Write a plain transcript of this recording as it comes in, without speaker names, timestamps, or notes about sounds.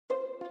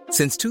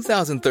Since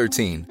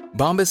 2013,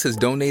 Bombas has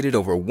donated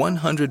over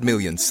 100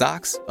 million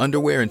socks,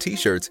 underwear, and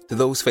T-shirts to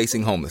those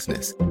facing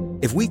homelessness.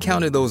 If we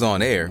counted those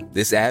on air,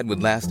 this ad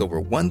would last over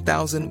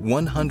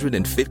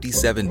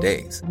 1,157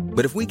 days.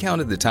 But if we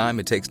counted the time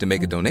it takes to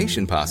make a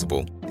donation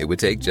possible, it would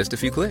take just a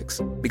few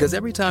clicks. Because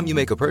every time you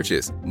make a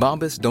purchase,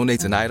 Bombas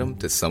donates an item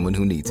to someone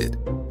who needs it.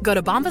 Go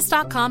to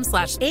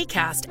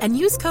bombas.com/ACAST and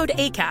use code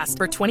ACAST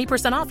for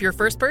 20% off your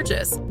first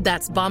purchase.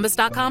 That's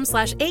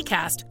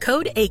bombas.com/ACAST,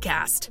 code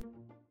ACAST.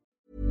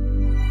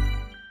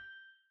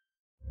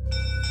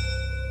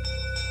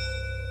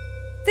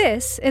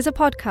 This is a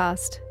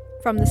podcast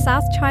from the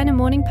South China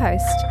Morning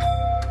Post.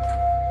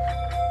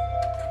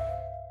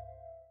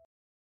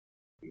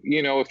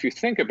 You know, if you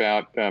think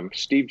about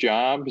Steve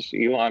Jobs,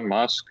 Elon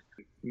Musk,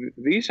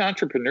 these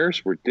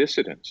entrepreneurs were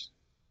dissidents.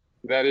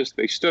 That is,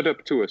 they stood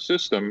up to a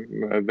system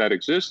that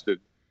existed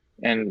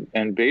and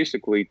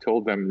basically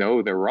told them,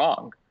 no, they're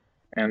wrong,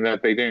 and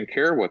that they didn't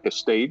care what the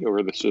state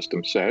or the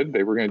system said.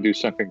 They were going to do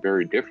something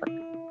very different.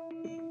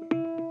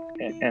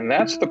 And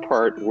that's the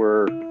part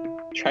where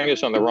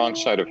China's on the wrong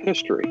side of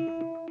history.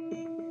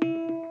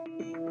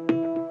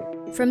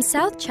 From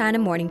South China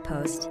Morning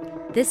Post,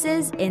 this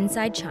is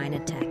Inside China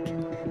Tech.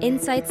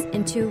 Insights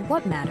into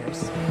what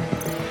matters.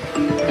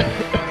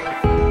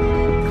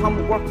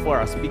 Come work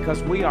for us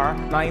because we are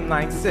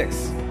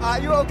 996.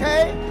 Are you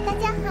okay? 大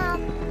家好，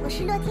我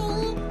是乐天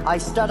一。 I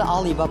started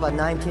Alibaba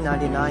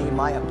 1999 in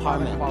my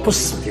apartment.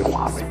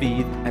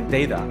 Speed and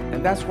data,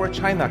 and that's where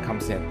China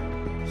comes in.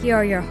 Here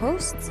are your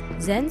hosts,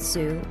 Zen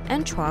Su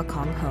and Chua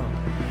Kong Ho.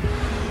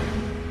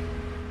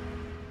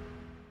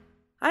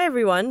 Hi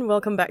everyone,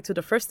 welcome back to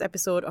the first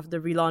episode of the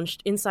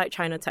relaunched Inside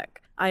China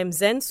Tech. I am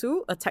Zen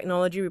Su, a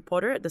technology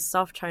reporter at the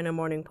South China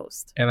Morning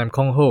Post. And I'm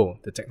Kong Ho,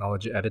 the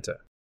technology editor.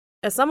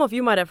 As some of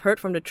you might have heard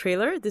from the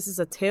trailer, this is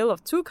a tale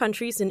of two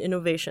countries in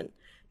innovation,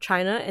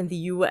 China and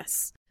the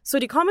US. So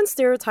the common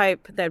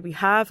stereotype that we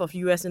have of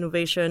US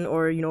innovation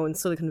or, in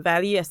Silicon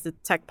Valley as the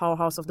tech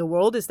powerhouse of the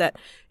world is that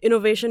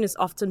innovation is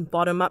often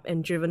bottom-up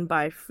and driven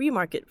by free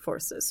market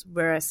forces,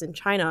 whereas in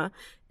China,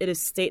 it is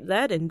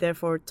state-led and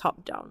therefore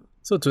top-down.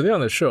 So today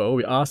on the show,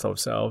 we asked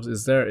ourselves,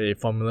 is there a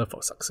formula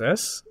for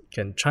success?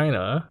 Can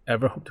China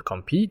ever hope to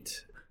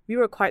compete? We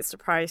were quite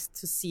surprised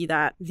to see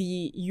that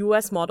the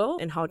US model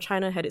and how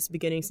China had its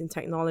beginnings in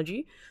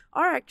technology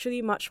are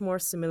actually much more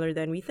similar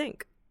than we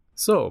think.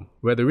 So,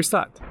 where do we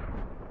start?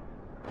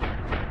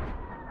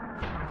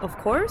 Of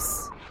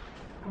course,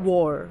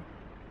 war.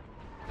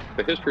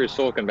 The history of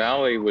Silicon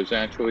Valley was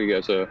actually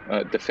as a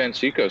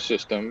defense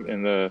ecosystem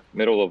in the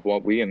middle of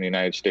what we in the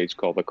United States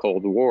call the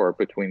Cold War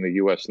between the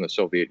US and the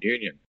Soviet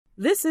Union.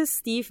 This is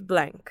Steve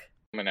Blank.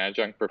 I'm an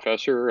adjunct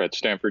professor at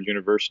Stanford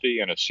University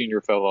and a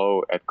senior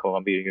fellow at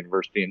Columbia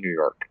University in New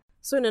York.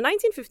 So in the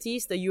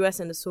 1950s, the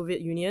US and the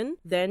Soviet Union,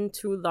 then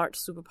two large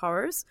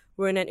superpowers,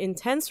 were in an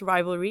intense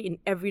rivalry in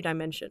every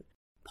dimension: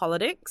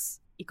 politics,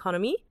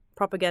 economy,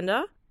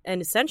 propaganda,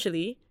 and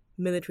essentially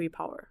military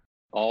power.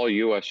 All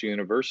U.S.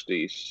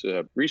 universities,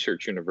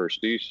 research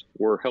universities,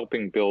 were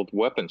helping build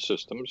weapon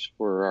systems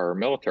for our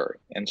military.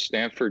 And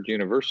Stanford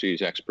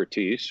University's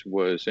expertise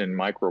was in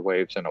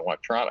microwaves and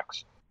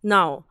electronics.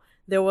 Now,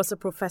 there was a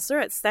professor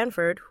at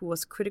Stanford who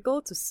was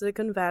critical to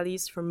Silicon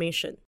Valley's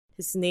formation.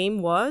 His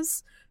name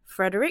was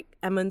Frederick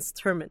Emmons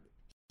Terman.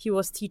 He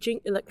was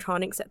teaching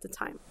electronics at the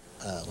time.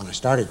 When I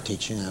started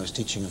teaching, I was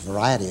teaching a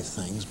variety of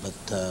things, but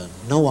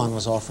no one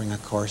was offering a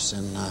course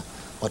in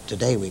what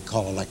today we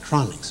call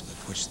electronics, but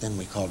which then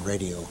we called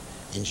radio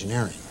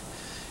engineering.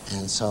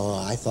 And so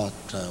I thought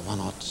one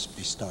ought to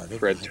be started.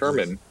 Fred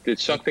Terman did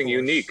something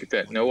unique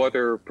that no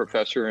other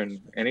professor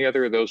in any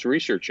other of those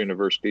research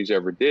universities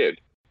ever did.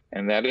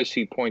 And that is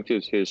he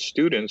pointed his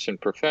students and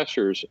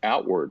professors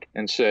outward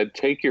and said,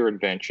 take your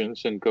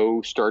inventions and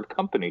go start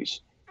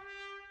companies,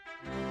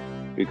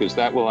 because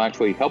that will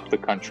actually help the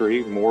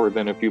country more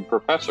than a few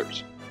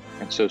professors.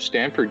 And so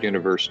Stanford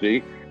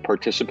University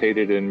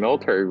participated in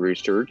military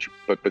research,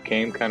 but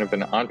became kind of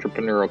an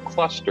entrepreneurial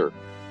cluster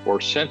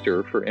or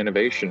center for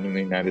innovation in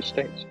the United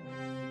States.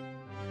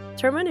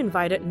 Terman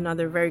invited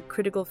another very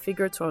critical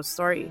figure to our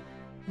story,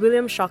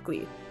 William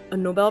Shockley, a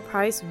Nobel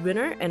Prize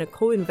winner and a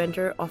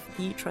co-inventor of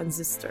the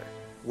transistor.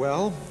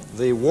 Well,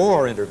 the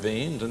war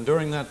intervened, and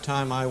during that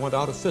time I went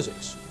out of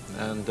physics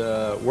and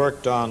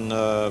worked on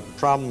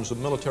problems of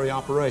military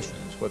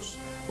operations,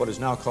 what is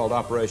now called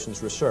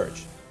operations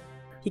research.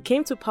 He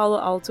came to Palo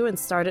Alto and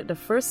started the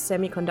first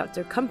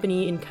semiconductor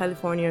company in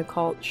California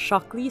called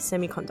Shockley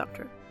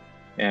Semiconductor.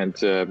 And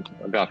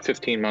about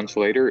 15 months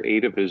later,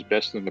 8 of his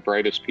best and the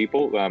brightest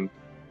people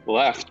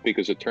left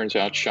because it turns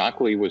out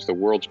Shockley was the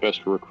world's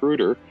best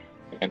recruiter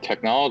and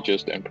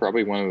technologist and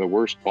probably one of the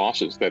worst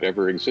bosses that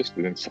ever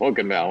existed in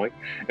Silicon Valley.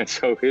 And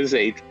so his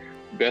 8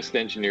 best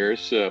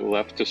engineers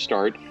left to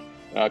start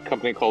a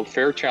company called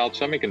Fairchild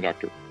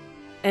Semiconductor.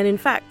 And in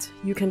fact,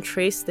 you can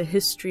trace the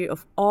history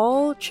of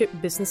all chip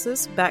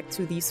businesses back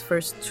to these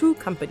first 2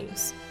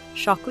 companies,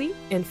 Shockley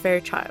and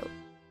Fairchild.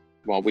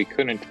 While we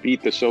couldn't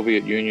beat the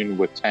Soviet Union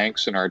with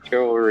tanks and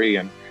artillery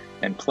and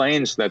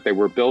planes that they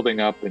were building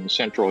up in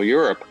Central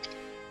Europe,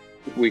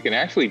 We can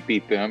actually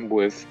beat them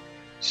with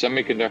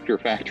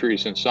semiconductor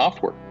factories and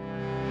software.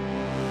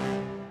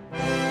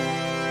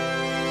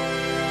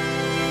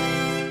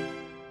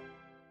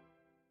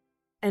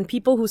 And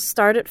people who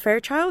started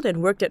Fairchild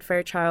and worked at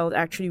Fairchild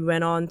actually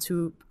went on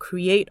to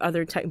create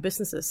other tech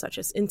businesses such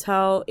as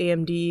Intel,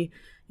 AMD,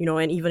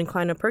 and even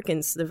Kleiner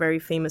Perkins, the very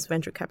famous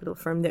venture capital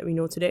firm that we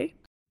know today.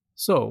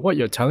 So what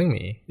you're telling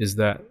me is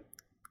that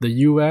the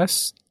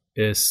US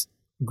is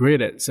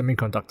great at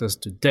semiconductors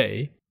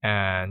today,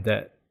 and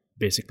that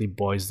basically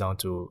boils down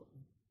to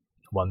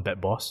one bad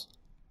boss?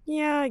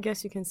 Yeah, I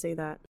guess you can say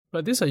that.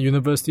 But these are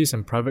universities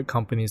and private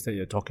companies that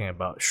you're talking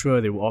about.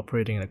 Sure, they were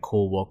operating in a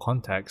Cold War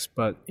context,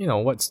 but,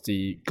 what's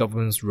the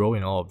government's role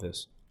in all of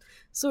this?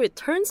 So it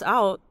turns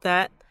out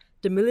that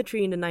the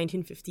military in the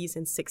 1950s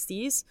and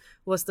 60s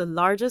was the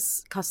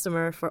largest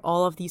customer for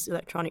all of these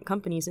electronic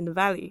companies in the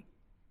valley.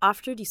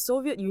 After the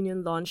Soviet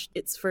Union launched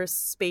its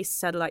first space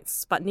satellite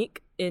Sputnik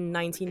in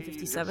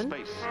 1957.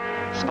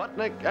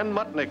 Sputnik and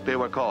Mutnik they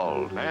were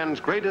called. Man's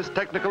greatest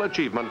technical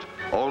achievement,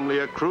 only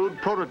a crude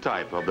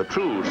prototype of the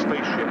true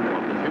spaceship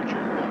of the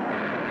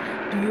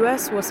future. The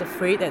US was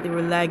afraid that they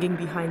were lagging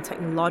behind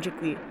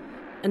technologically,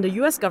 and the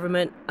US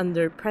government,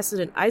 under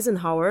President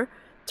Eisenhower,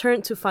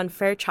 turned to fund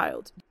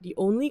Fairchild, the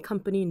only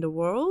company in the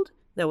world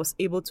that was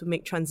able to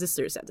make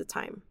transistors at the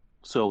time.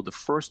 So the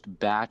first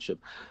batch of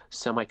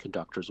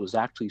semiconductors was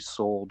actually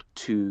sold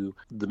to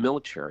the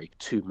military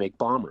to make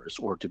bombers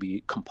or to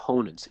be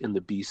components in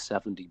the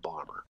B-70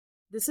 bomber.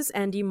 This is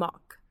Andy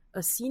Mock,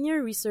 a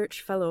senior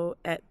research fellow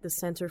at the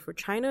Center for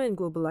China and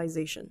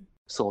Globalization.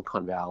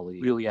 Silicon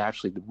Valley, really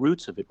actually the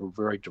roots of it were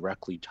very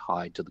directly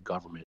tied to the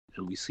government,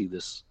 and we see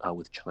this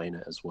with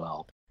China as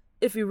well.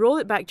 If we roll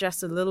it back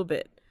just a little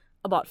bit,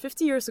 about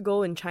 50 years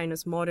ago in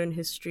China's modern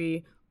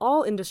history,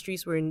 all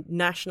industries were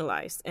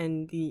nationalized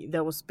and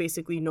there was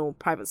basically no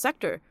private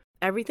sector.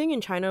 Everything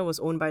in China was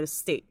owned by the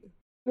state.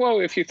 Well,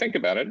 if you think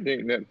about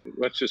it,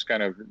 let's just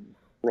kind of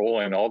roll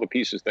in all the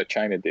pieces that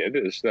China did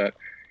is that,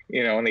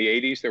 in the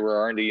 80s, there were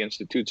R&D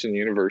institutes and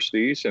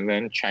universities, and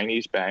then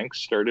Chinese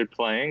banks started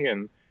playing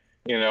and,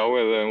 with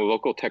the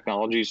local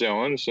technology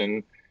zones.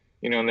 And,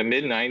 in the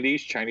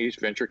mid-90s, Chinese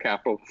venture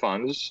capital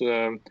funds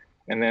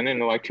and then in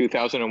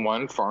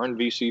 2001, foreign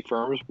VC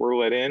firms were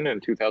let in. In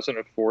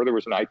 2004, there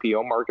was an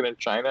IPO market in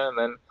China, and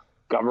then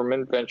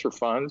government venture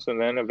funds,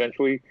 and then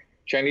eventually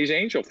Chinese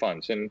angel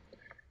funds. And,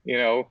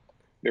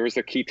 there was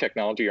the Key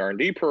Technology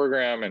R&D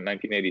program. In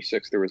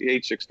 1986, there was the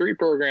 863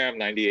 program,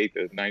 98, the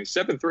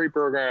 973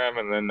 program,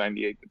 and then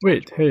 98.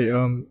 Wait, hey,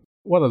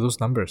 what are those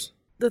numbers?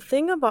 The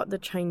thing about the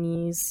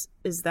Chinese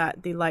is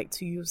that they like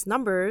to use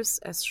numbers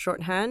as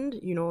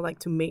shorthand, like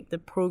to make the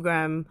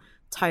program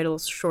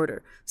titles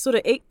shorter. So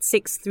the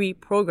 863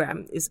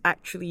 program is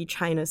actually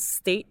China's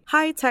state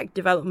high-tech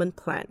development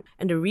plan.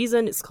 And the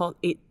reason it's called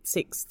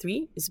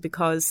 863 is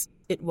because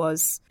it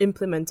was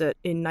implemented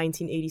in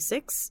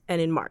 1986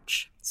 and in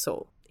March.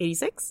 So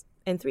 86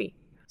 and 3.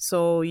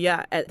 So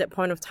yeah, at that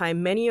point of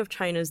time, many of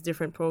China's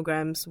different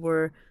programs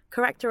were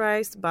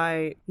characterized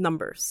by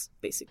numbers,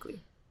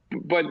 basically.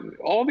 But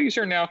all these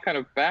are now kind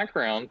of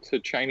background to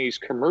Chinese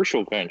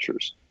commercial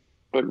ventures.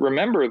 But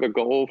remember, the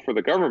goal for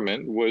the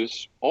government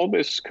was all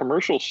this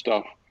commercial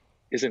stuff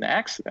is an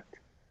accident.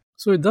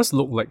 So it does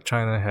look like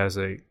China has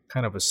a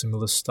kind of a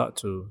similar start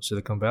to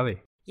Silicon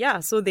Valley. Yeah,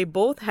 so they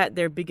both had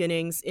their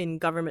beginnings in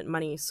government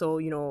money. So,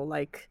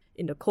 like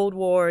in the Cold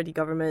War, the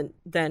government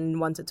then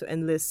wanted to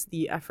enlist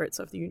the efforts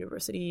of the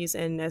universities.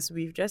 And as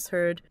we've just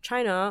heard,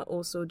 China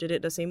also did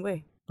it the same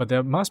way. But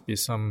there must be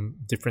some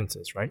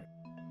differences, right?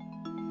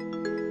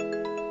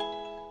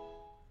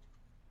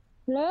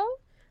 Hello?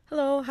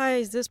 Hello, hi,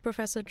 is this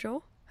Professor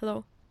Zhou?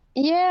 Hello.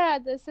 Yeah,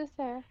 this is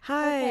her.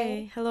 Hi,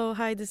 okay. Hello,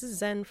 hi, this is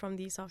Zen from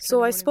the South China So I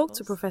Morning spoke Post.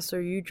 to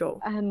Professor Yu Zhou.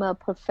 I'm a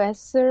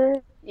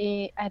professor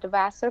at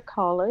Vassar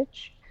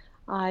College.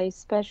 I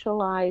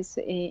specialize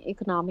in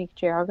economic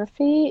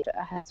geography.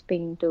 I have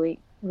been doing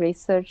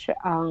research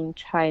on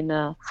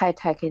China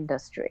high-tech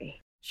industry.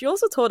 She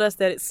also told us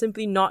that it's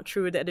simply not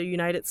true that the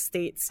United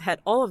States had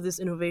all of this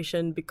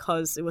innovation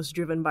because it was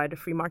driven by the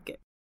free market.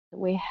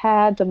 We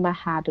had the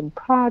Manhattan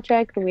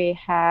Project, we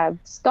had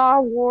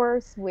Star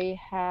Wars, we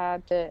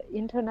had the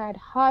Internet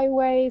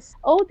highways.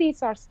 All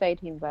these are state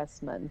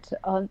investment,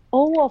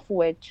 all of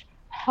which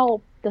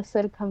help the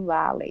Silicon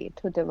Valley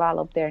to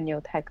develop their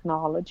new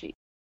technology.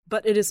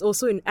 But it is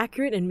also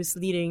inaccurate and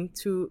misleading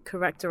to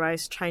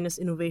characterize China's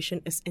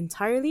innovation as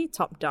entirely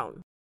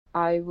top-down.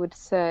 I would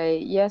say,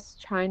 yes,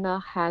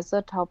 China has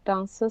a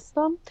top-down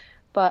system,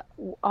 but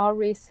our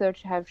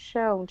research have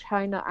shown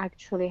China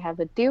actually have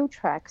a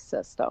dual-track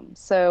system.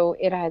 So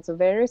it has a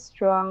very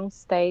strong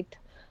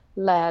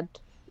state-led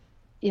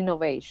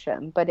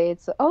innovation, but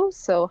it's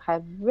also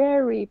have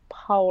very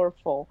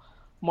powerful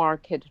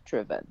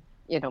market-driven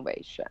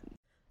innovation.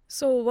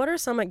 So what are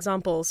some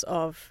examples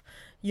of,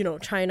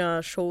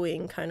 China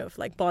showing kind of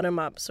like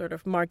bottom-up sort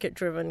of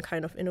market-driven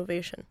kind of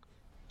innovation?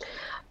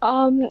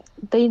 The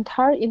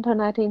entire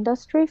internet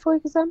industry, for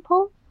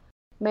example,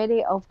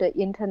 many of the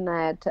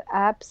internet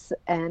apps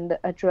and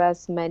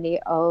address many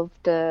of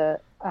the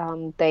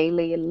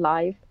daily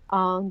life.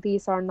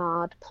 These are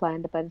not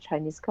planned by the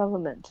Chinese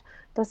government.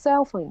 The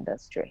cell phone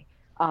industry.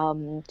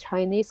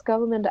 Chinese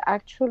government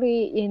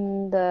actually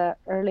in the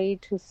early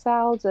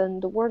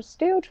 2000s were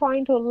still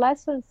trying to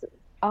license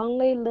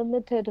only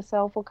limited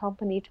cell phone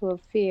company to a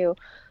few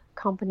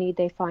company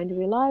they find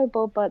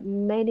reliable, but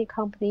many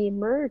company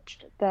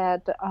emerged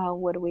that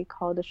what we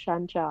call the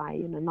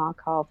Shanzhai,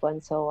 knockoff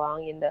and so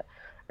on in the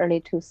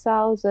early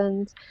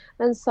 2000s,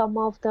 and some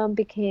of them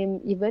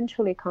became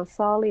eventually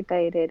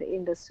consolidated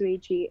in the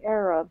 3G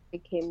era,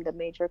 became the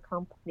major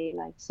company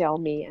like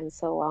Xiaomi and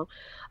so on.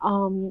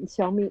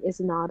 Xiaomi is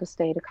not a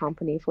state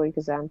company, for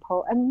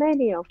example, and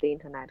many of the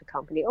internet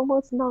company,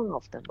 almost none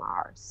of them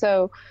are.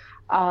 So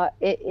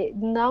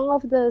none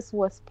of this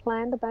was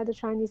planned by the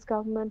Chinese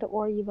government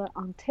or even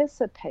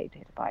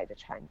anticipated by the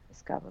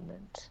Chinese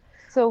government.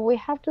 So we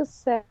have to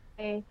say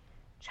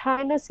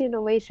China's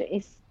innovation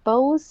is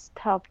both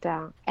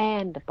top-down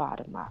and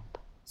bottom-up.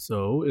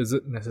 So is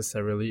it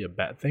necessarily a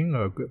bad thing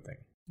or a good thing?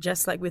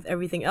 Just like with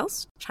everything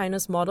else,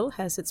 China's model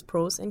has its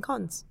pros and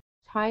cons.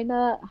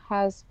 China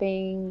has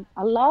been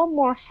a lot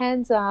more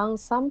hands-on,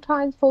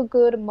 sometimes for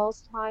good,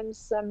 most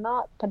times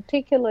not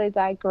particularly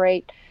that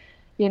great,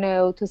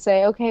 to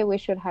say, okay, we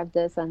should have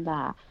this and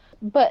that.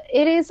 But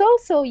it is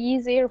also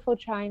easier for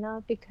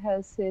China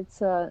because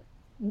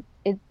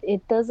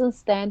it doesn't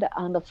stand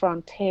on the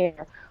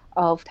frontier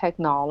of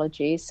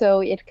technology,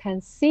 so it can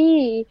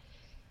see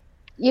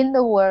in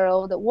the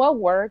world what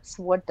works,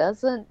 what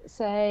doesn't.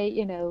 Say,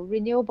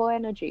 renewable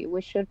energy,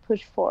 we should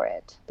push for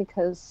it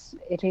because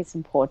it is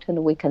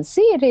important. We can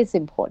see it is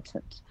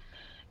important.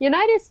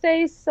 United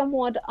States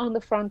somewhat on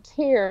the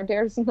frontier.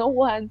 There's no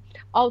one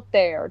out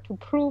there to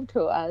prove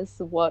to us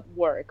what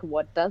works,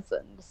 what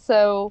doesn't.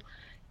 So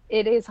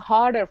it is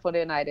harder for the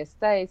United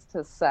States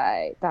to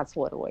say that's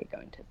what we're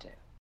going to do.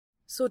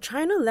 So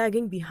China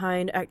lagging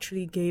behind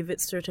actually gave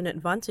it certain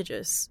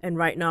advantages. And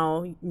right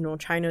now,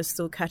 China is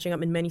still catching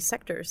up in many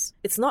sectors.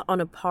 It's not on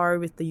a par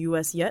with the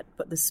US yet,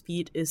 but the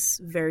speed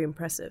is very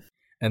impressive.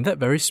 And that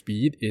very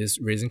speed is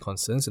raising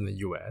concerns in the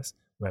US,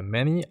 where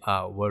many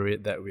are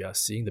worried that we are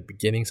seeing the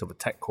beginnings of a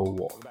tech Cold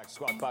War.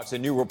 Squawk Box, a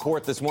new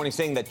report this morning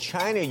saying that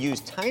China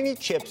used tiny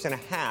chips in a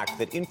hack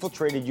that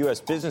infiltrated US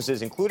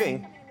businesses,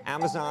 including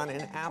Amazon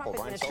and Apple. The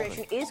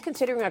administration is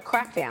considering a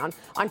crackdown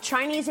on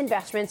Chinese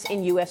investments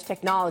in U.S.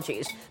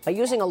 technologies by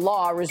using a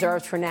law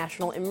reserved for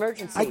national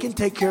emergencies. I can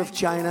take care of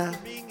China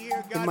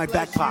in my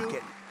back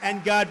pocket.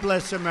 And God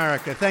bless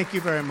America. Thank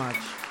you very much.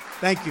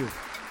 Thank you.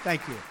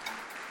 Thank you.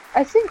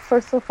 I think,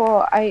 first of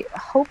all, I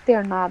hope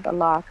they're not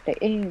locked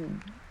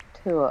in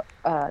to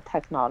a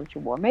technology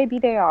war. Maybe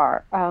they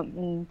are,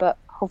 but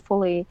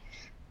hopefully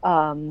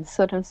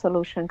certain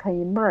solution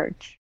can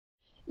emerge.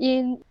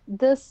 In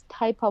this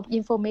type of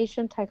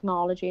information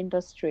technology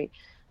industry,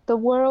 the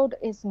world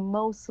is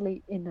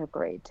mostly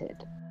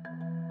integrated.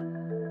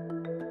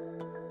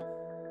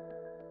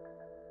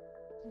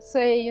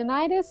 Say,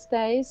 United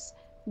States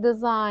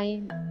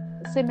design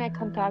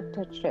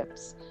semiconductor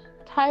chips.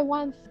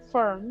 Taiwan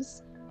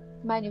firms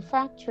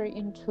manufacture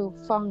into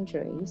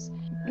foundries.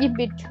 In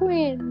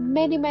between,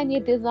 many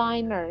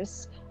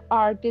designers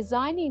are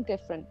designing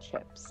different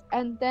chips,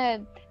 and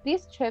then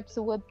these chips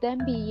would then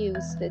be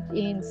used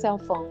in cell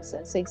phones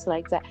and things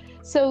like that.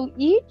 So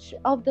each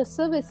of the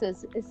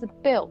services is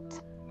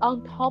built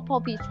on top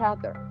of each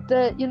other.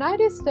 The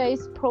United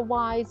States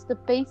provides the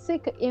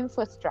basic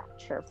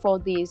infrastructure for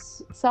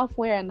these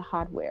software and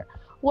hardware.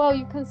 Well,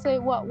 you can say,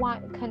 well,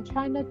 why can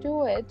China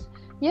do it?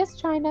 Yes,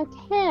 China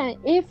can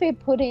if it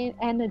put in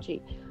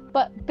energy.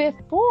 But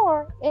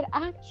before,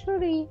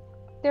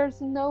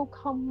 there's no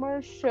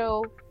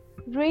commercial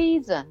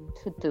reason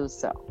to do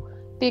so,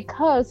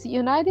 because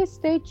United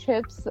States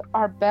chips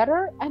are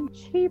better and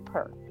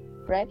cheaper,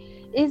 right?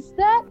 Does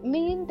that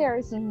mean there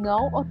is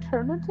no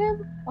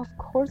alternative? Of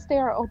course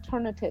there are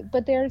alternatives,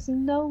 but there is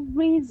no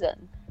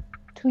reason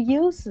to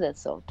use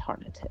these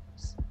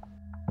alternatives.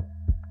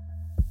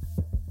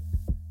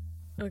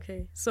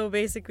 Okay, so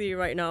basically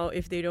right now,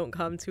 if they don't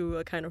come to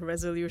a kind of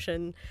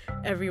resolution,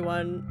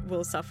 everyone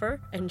will suffer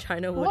and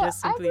China will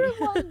just simply...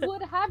 everyone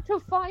would have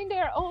to find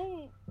their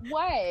own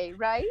way,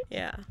 right?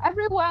 Yeah.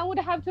 Everyone would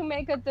have to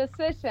make a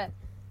decision.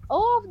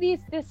 All of these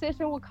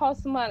decisions will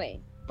cost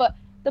money. But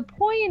the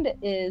point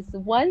is,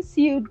 once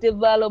you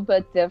develop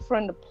a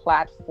different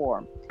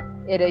platform,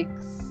 it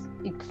is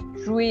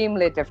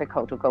extremely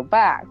difficult to go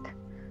back.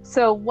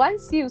 So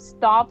once you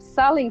stop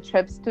selling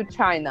chips to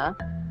China,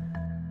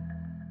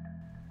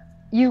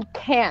 you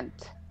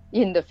can't,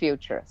 in the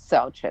future,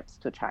 sell chips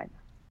to China.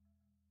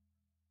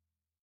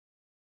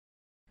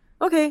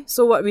 Okay,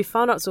 so what we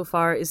found out so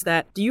far is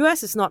that the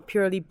US is not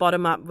purely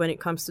bottom-up when it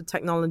comes to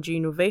technology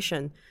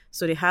innovation,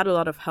 so they had a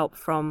lot of help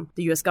from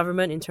the US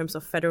government in terms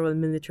of federal and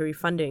military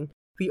funding.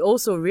 We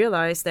also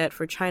realized that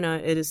for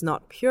China, it is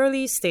not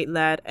purely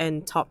state-led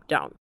and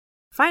top-down.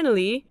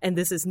 Finally, and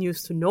this is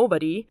news to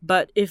nobody,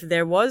 but if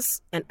there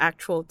was an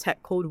actual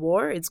tech Cold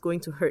War, it's going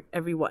to hurt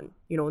everyone,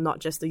 not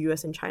just the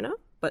US and China,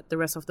 but the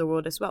rest of the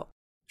world as well.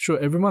 Sure,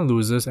 everyone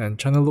loses and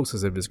China looks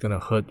as if it's going to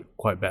hurt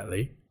quite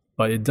badly.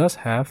 but it does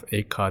have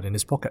a card in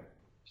its pocket.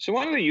 So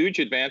one of the huge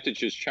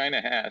advantages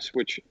China has,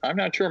 which I'm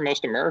not sure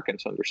most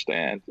Americans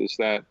understand, is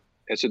that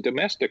it's a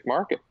domestic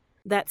market.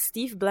 That's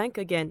Steve Blank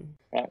again.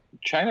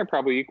 China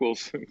probably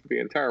equals the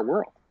entire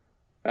world.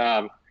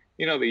 The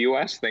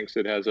U.S. thinks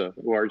it has a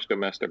large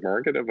domestic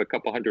market of a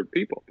couple hundred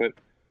people, but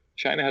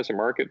China has a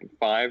market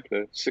 5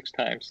 to 6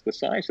 times the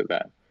size of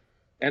that.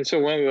 And so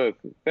one of the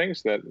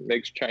things that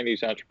makes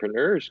Chinese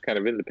entrepreneurs kind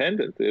of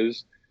independent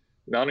is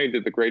not only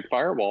did the Great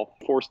Firewall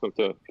force them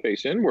to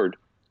face inward,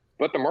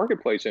 but the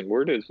marketplace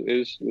inward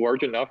is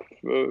large enough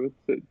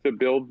to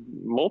build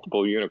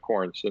multiple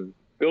unicorns and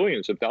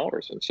billions of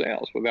dollars in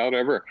sales without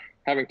ever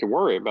having to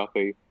worry about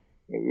the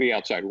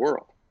outside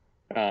world.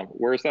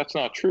 Whereas that's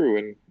not true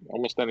in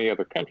almost any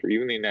other country,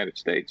 even the United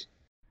States.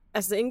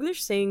 As the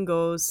English saying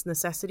goes,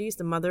 necessity is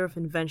the mother of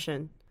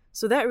invention.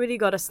 So that really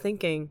got us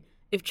thinking,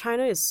 if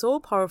China is so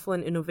powerful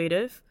and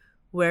innovative,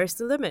 where's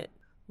the limit?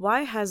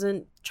 Why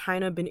hasn't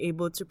China been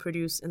able to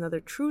produce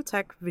another true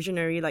tech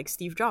visionary like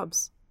Steve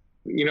Jobs?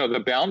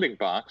 The bounding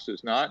box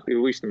is not, at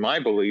least in my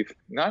belief,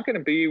 not going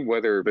to be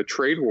whether the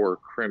trade war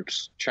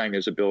crimps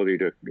China's ability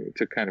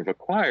to kind of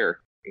acquire.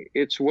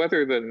 It's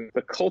whether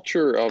the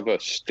culture of a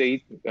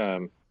state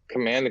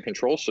command and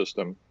control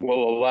system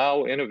will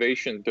allow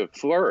innovation to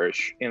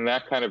flourish in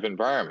that kind of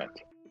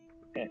environment.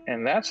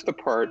 And that's the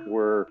part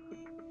where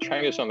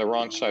China's on the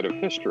wrong side of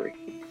history.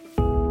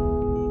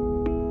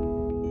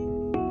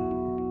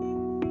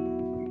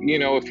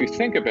 If you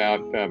think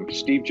about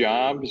Steve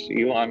Jobs,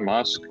 Elon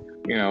Musk,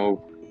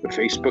 the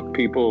Facebook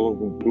people,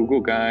 Google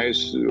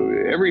guys,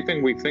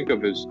 everything we think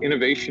of as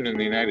innovation in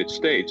the United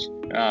States,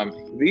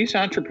 these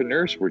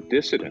entrepreneurs were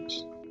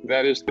dissidents.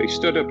 That is, they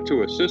stood up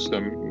to a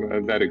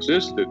system that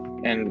existed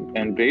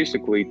and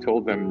basically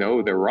told them,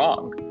 no, they're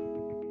wrong.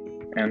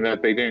 And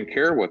that they didn't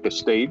care what the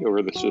state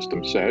or the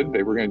system said.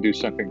 They were going to do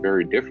something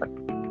very different.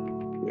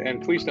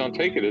 And please don't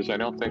take it as I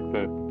don't think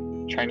the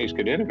Chinese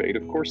could innovate.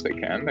 Of course they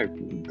can.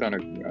 They've done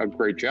a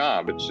great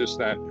job. It's just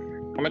that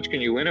how much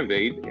can you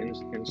innovate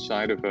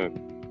inside of a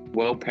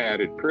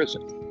well-padded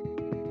prison?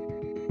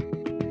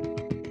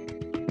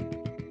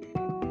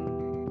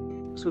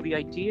 So the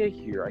idea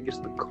here, I guess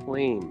the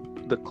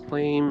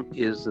claim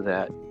is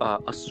that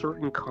a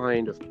certain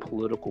kind of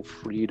political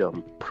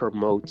freedom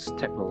promotes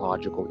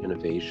technological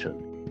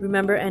innovation.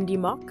 Remember Andy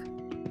Mock?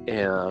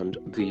 And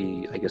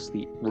the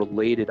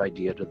related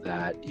idea to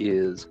that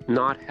is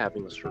not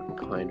having a certain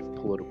kind of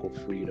political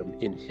freedom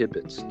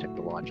inhibits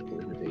technological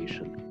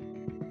innovation.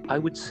 I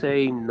would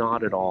say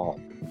not at all.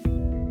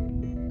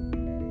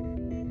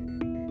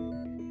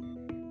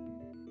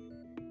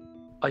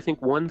 I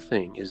think one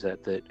thing is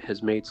that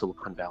has made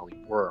Silicon Valley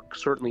work,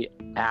 certainly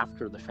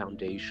after the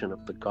foundation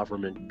of the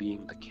government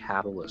being the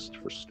catalyst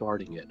for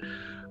starting it.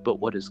 But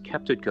what has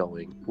kept it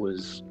going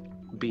was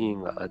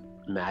being a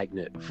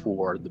magnet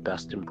for the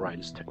best and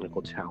brightest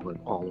technical talent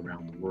all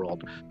around the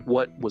world.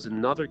 What was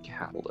another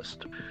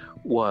catalyst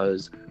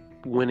was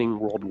winning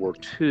World War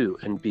II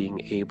and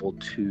being able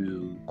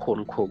to, quote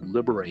unquote,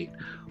 liberate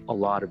a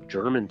lot of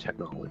German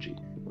technology.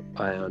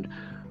 And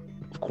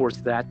of course,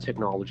 that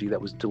technology that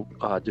was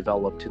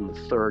developed in the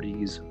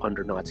 30s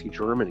under Nazi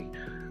Germany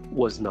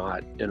was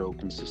not an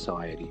open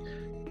society.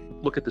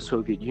 Look at the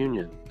Soviet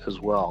Union as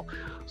well.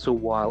 So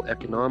while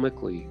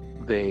economically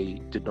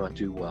they did not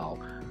do well,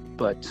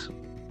 but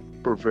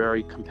were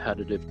very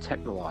competitive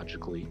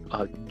technologically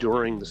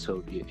during the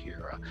Soviet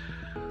era.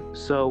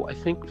 So I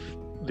think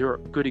there are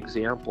good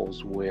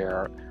examples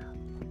where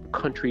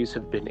countries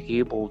have been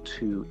able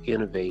to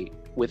innovate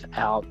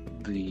without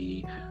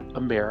the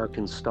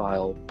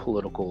American-style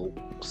political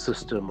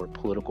system or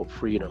political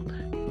freedom.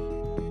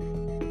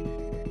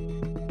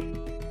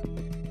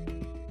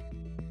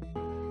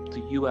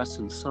 The U.S.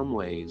 in some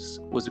ways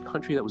was a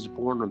country that was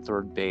born on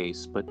third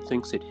base, but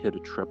thinks it hit a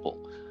triple.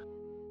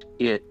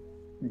 It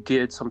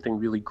did something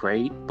really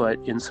great, but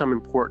in some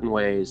important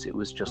ways, it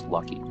was just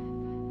lucky.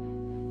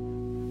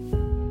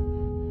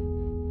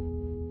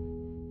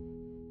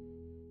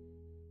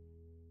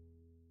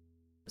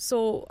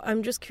 So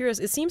I'm just curious,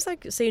 it seems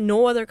like, say,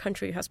 no other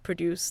country has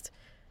produced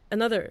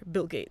another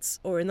Bill Gates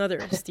or another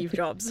Steve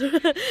Jobs, and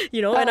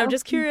I'm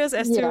just curious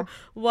as to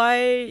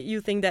why you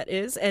think that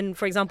is. And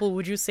for example,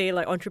 would you say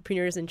like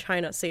entrepreneurs in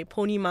China, say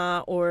Pony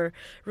Ma or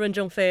Ren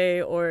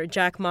Zhengfei or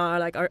Jack Ma,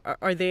 like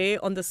are they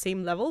on the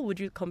same level? Would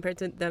you compare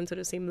them to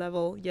the same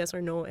level, yes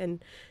or no?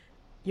 And,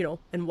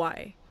 and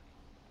why?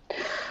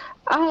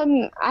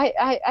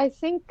 I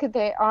think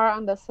they are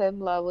on the same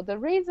level. The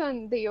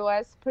reason the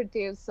U.S.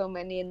 produced so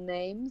many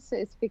names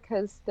is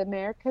because the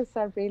Americans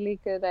are really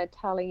good at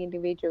telling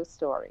individual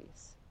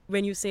stories.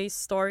 When you say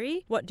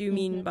story, what do you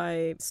mean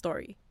by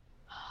story?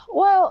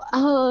 Well,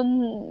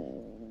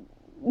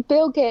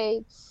 Bill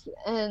Gates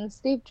and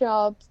Steve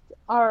Jobs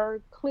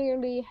are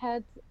clearly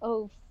heads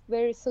of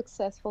very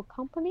successful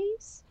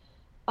companies,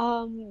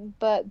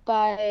 but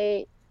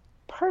by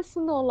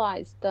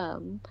personalize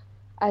them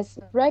as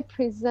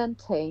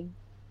representing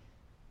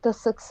the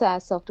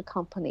success of the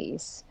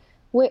companies,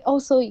 we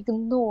also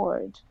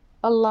ignored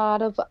a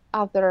lot of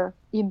other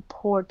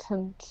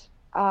important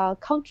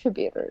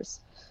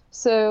contributors.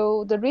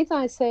 So the reason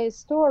I say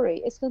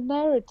story is the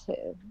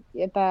narrative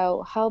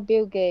about how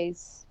Bill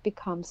Gates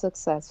become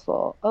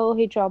successful. Oh,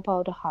 he dropped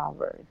out of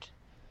Harvard.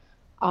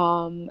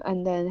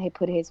 And then he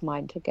put his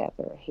mind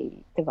together.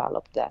 He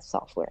developed that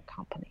software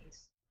companies.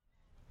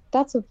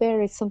 That's a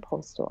very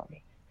simple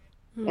story.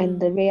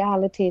 And the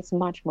reality is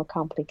much more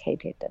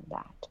complicated than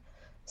that.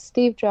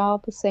 Steve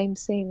Jobs, same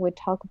thing. We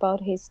talk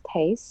about his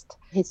taste,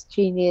 his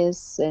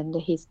genius, and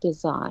his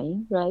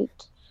design,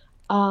 right?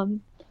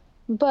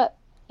 But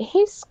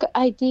his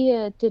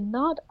idea did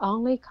not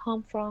only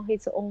come from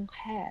his own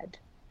head.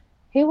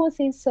 He was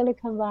in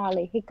Silicon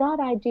Valley. He got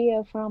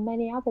idea from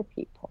many other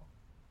people.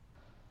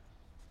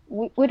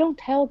 We don't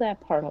tell that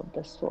part of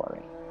the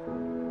story.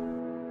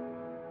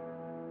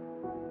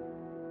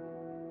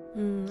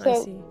 I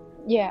see.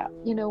 Yeah,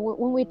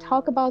 when we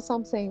talk about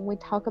something, we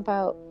talk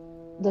about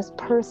this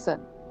person.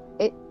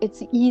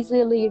 It's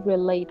easily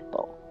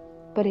relatable,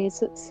 but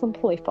it's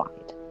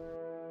simplified.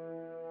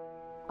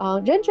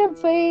 Ren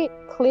Zhengfei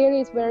clearly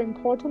is very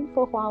important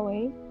for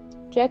Huawei.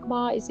 Jack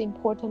Ma is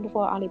important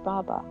for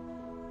Alibaba.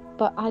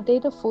 But are they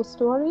the full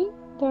story?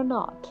 They're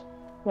not,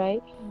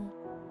 right?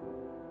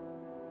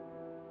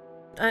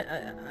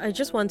 I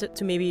just wanted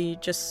to maybe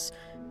just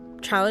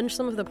challenge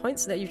some of the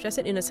points that you just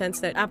said, in a sense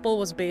that Apple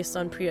was based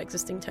on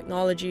pre-existing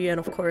technology, and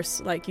of course,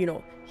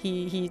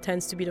 he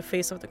tends to be the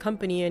face of the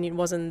company, and it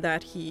wasn't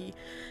that he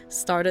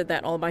started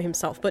that all by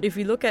himself. But if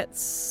we look at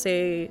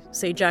say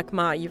Jack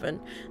Ma,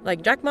 even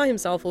Jack Ma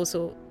himself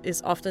also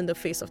is often the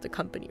face of the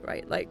company,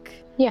 right?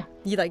 Yeah,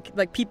 he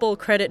people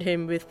credit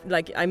him with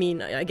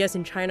I guess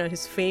in China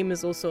his fame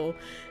is also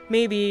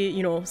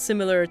maybe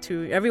similar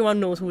to, everyone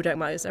knows who Jack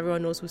Ma is,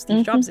 everyone knows who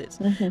Steve Jobs is.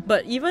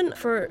 But even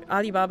for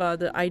Alibaba,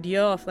 the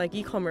idea of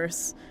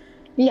e-commerce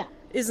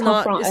is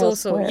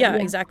also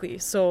exactly.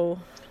 So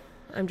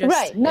I'm just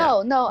right.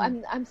 No.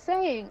 I'm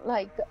saying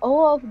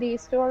all of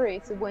these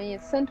stories, when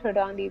it's centered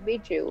on the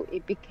individual,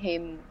 it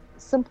became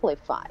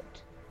simplified.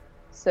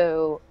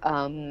 So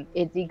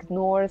it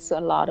ignores a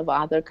lot of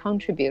other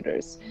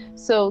contributors.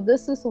 So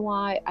this is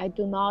why I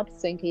do not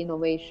think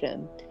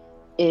innovation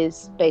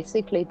is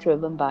basically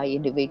driven by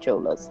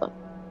individualism.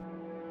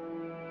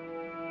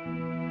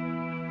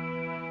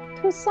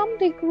 To some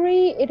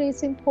degree, it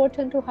is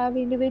important to have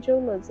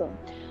individualism,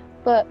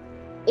 but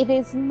it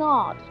is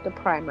not the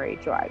primary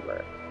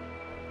driver.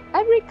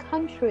 Every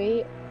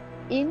country,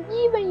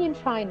 even in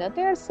China,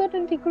 there is a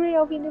certain degree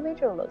of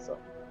individualism.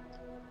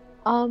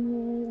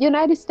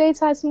 United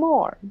States has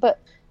more, but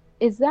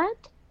is that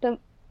the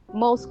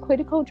most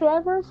critical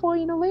driver for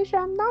innovation?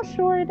 I'm not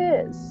sure it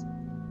is.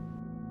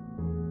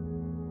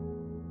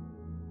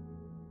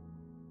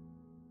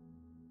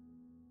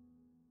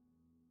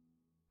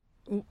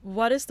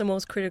 What is the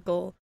most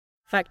critical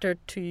factor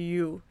to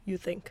you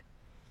think?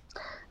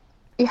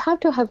 You have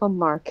to have a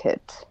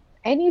market.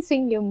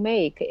 Anything you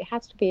make, it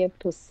has to be able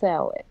to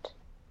sell it,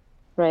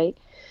 right?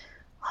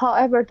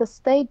 However, the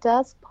state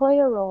does play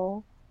a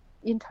role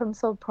in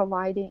terms of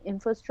providing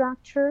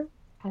infrastructure.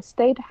 A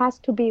state has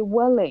to be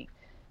willing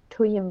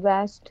to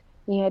invest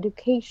in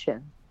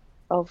education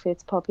of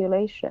its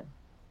population,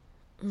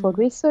 for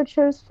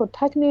researchers, for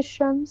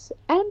technicians,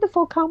 and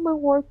for common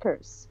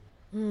workers.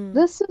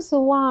 This is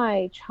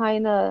why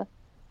China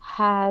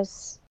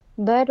has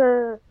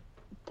better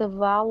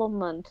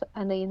development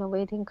and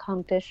innovating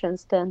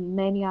conditions than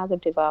many other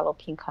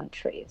developing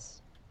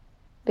countries.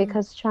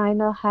 Because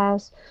China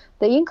has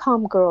the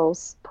income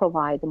growth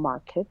provide the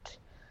market,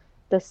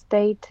 the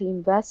state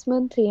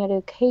investment in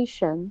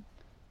education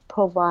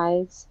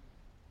provides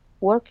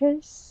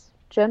workers,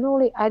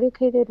 generally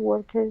educated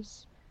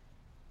workers,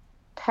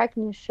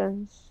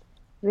 technicians,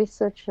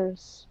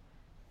 researchers,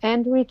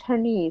 and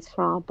returnees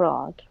from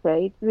abroad,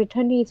 right?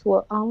 Returnees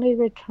will only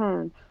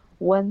return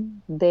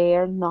when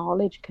their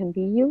knowledge can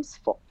be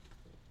useful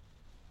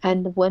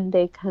and when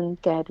they can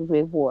get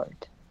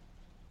reward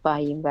by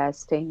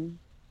investing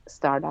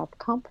startup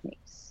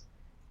companies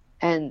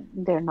and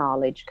their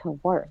knowledge can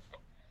work.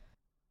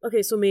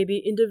 Okay, so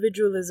maybe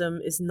individualism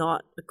is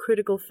not a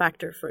critical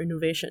factor for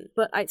innovation,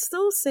 but I'd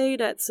still say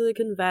that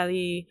Silicon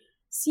Valley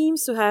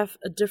seems to have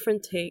a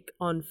different take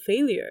on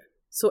failure.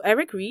 So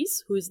Eric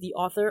Ries, who is the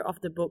author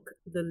of the book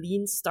The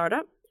Lean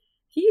Startup,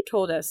 he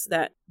told us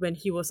that when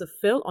he was a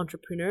failed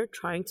entrepreneur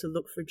trying to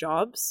look for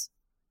jobs.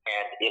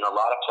 And in a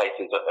lot of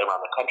places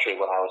around the country,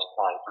 when I was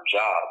applying for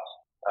jobs,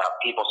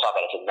 people saw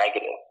that as a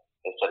negative.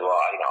 They said, well,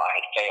 I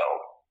had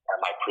failed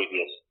at my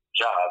previous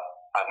job.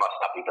 I must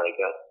not be very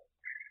good.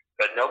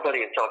 But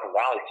nobody in Silicon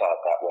Valley saw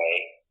it that way.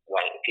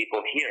 When people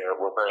here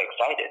were very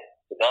excited.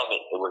 To them,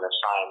 it was a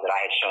sign that I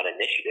had shown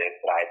initiative,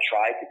 that I had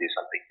tried to do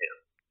something new.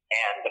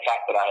 And the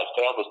fact that I had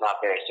failed was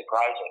not very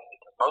surprising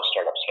because most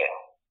startups fail.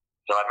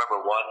 So I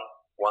remember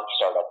one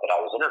startup that I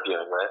was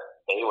interviewing with,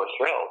 they were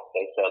thrilled.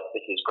 They said,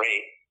 this is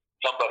great.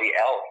 Somebody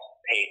else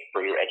paid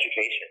for your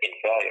education in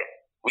failure.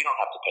 We don't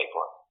have to pay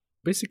for it.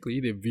 Basically,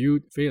 they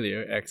viewed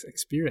failure as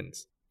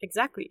experience.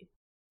 Exactly.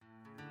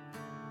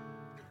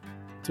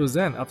 So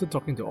Zen, after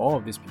talking to all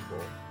of these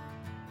people,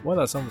 what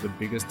are some of the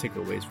biggest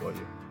takeaways for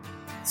you?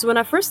 So when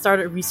I first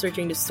started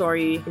researching this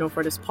story,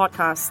 for this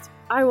podcast,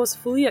 I was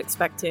fully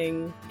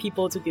expecting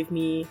people to give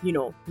me,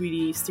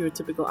 really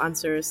stereotypical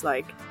answers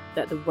like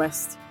that the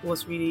West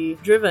was really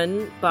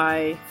driven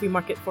by free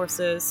market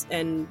forces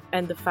and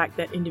the fact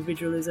that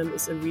individualism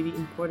is a really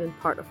important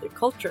part of their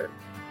culture.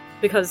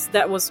 Because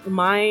that was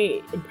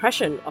my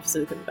impression of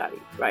Silicon Valley,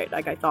 right?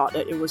 Like I thought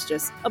that it was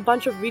just a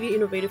bunch of really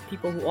innovative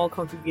people who all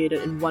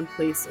congregated in one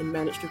place and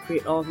managed to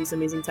create all of these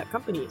amazing tech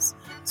companies.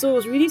 So it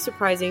was really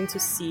surprising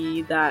to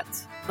see that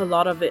a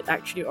lot of it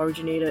actually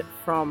originated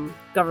from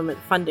government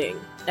funding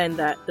and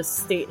that the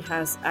state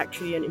has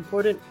actually an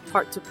important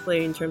part to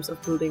play in terms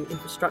of building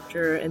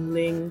infrastructure and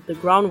laying the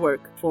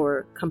groundwork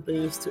for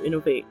companies to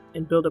innovate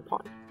and build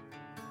upon.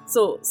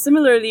 So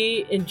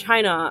similarly, in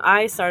China,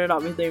 I started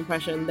out with the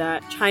impression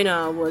that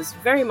China was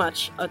very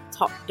much a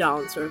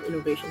top-down sort of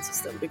innovation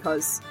system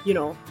because,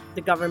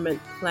 the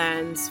government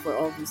plans for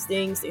all these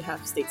things. They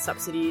have state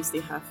subsidies, they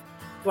have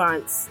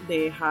grants,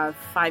 they have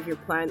 5-year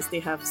plans,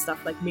 they have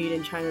stuff like Made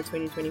in China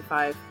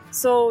 2025.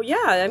 So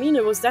yeah,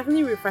 it was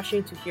definitely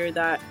refreshing to hear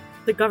that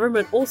the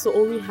government also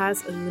only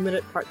has a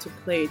limited part to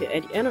play. That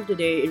at the end of the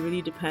day, it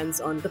really depends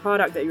on the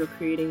product that you're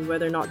creating,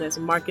 whether or not there's a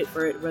market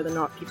for it, whether or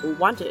not people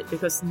want it.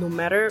 Because no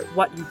matter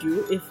what you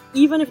do,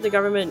 even if the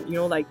government,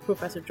 like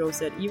Professor Zhou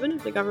said, even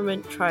if the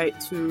government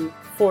tried to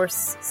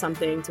force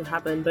something to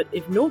happen, but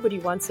if nobody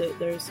wants it,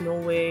 there's no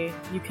way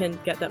you can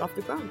get that off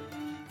the ground.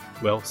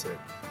 Well said.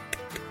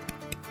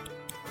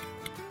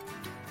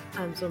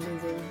 I'm so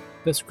amazing.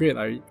 That's great.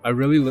 I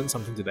really learned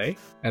something today.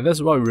 And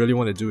that's what we really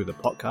want to do with the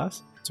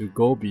podcast, to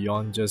go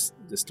beyond just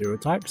the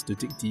stereotypes, to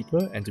dig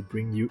deeper and to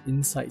bring you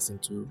insights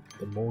into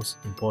the most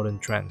important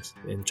trends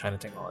in China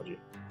technology.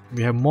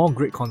 We have more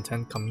great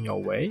content coming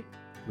your way.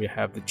 We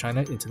have the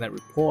China Internet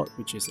Report,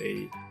 which is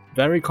a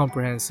very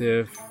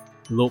comprehensive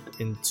look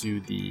into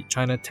the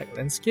China tech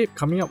landscape,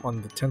 coming up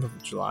on the 10th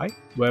of July,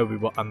 where we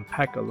will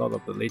unpack a lot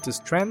of the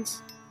latest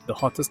trends, the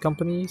hottest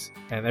companies,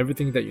 and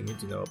everything that you need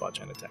to know about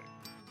China tech.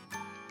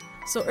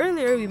 So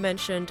earlier we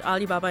mentioned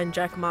Alibaba and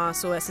Jack Ma,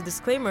 so as a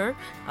disclaimer,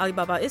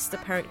 Alibaba is the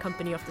parent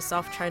company of the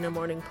South China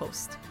Morning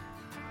Post.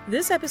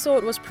 This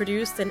episode was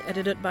produced and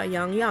edited by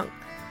Yang Yang.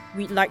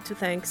 We'd like to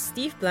thank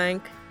Steve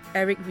Blank,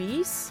 Eric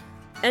Rees,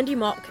 Andy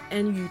Mock,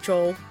 and Yu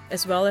Zhou,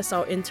 as well as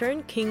our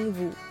intern King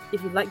Wu.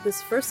 If you like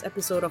this first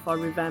episode of our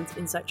revamped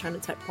Inside China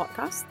Tech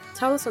podcast,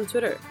 tell us on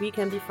Twitter. We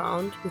can be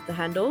found with the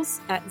handles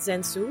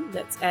 @Zensoo,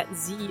 that's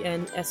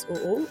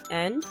 @ZENSOO,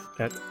 and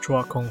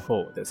 @Chua Kong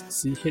Ho, that's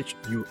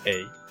CHUAKONGHO.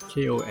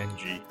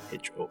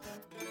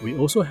 We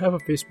also have a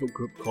Facebook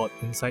group called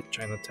Inside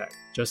China Tech.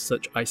 Just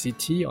search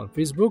ICT on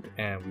Facebook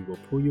and we will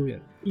pull you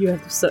in. You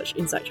have to search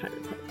Inside China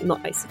Tech,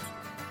 not ICT.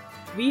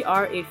 We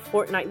are a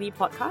fortnightly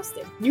podcast.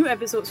 New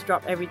episodes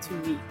drop every 2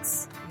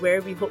 weeks,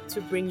 where we hope to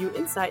bring you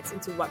insights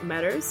into what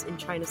matters in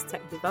China's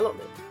tech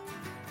development.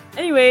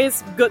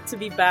 Anyways, good to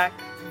be back.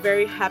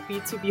 Very happy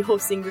to be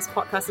hosting this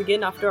podcast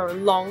again after our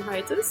long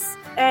hiatus.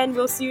 And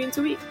we'll see you in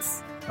 2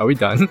 weeks. Are we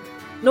done?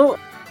 No.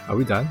 Are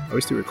we done? Are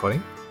we still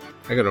recording?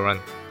 I gotta run.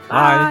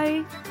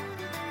 Bye.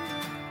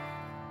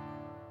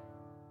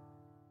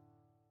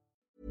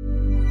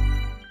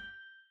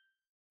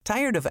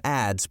 Tired of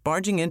ads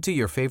barging into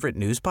your favorite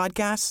news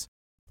podcasts?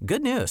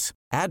 Good news.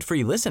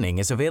 Ad-free listening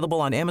is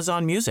available on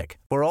Amazon Music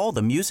for all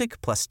the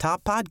music plus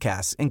top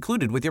podcasts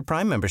included with your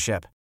Prime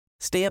membership.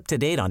 Stay up to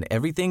date on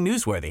everything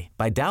newsworthy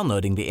by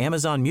downloading the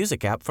Amazon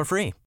Music app for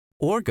free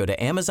or go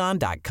to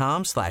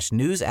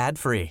amazon.com/news ad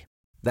free.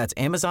 That's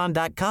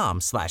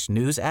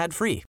amazon.com/news ad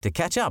free to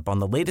catch up on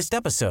the latest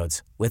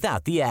episodes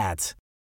without the ads.